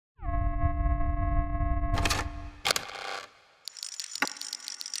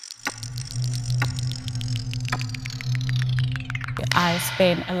I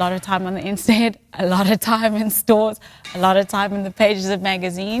spend a lot of time on the internet, a lot of time in stores, a lot of time in the pages of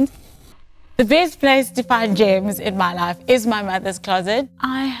magazines. The best place to find gems in my life is my mother's closet.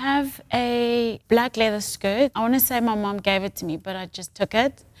 I have a black leather skirt. I want to say my mom gave it to me, but I just took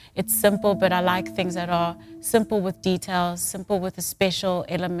it. It's simple, but I like things that are simple with details, simple with a special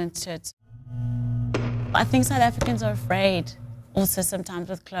element to it. I think South Africans are afraid also sometimes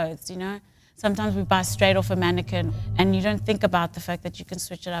with clothes, you know? Sometimes we buy straight off a mannequin and you don't think about the fact that you can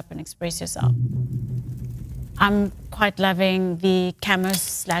switch it up and express yourself. I'm quite loving the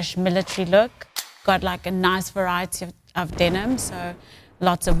camo/military look. Got like a nice variety of denim, so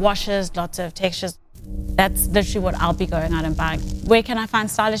lots of washes, lots of textures. That's literally what I'll be going out and buying. Where can I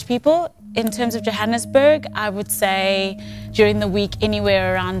find stylish people? In terms of Johannesburg, I would say during the week,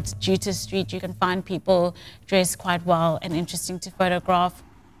 anywhere around Jutta Street, you can find people dressed quite well and interesting to photograph.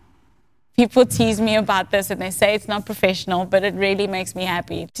 People tease me about this and they say it's not professional, but it really makes me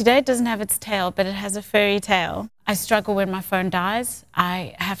happy. Today it doesn't have its tail, but it has a furry tail. I struggle when my phone dies.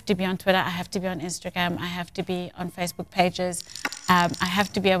 I have to be on Twitter, I have to be on Instagram, I have to be on Facebook pages. I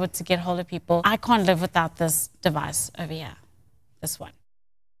have to be able to get hold of people. I can't live without this device over here, this one.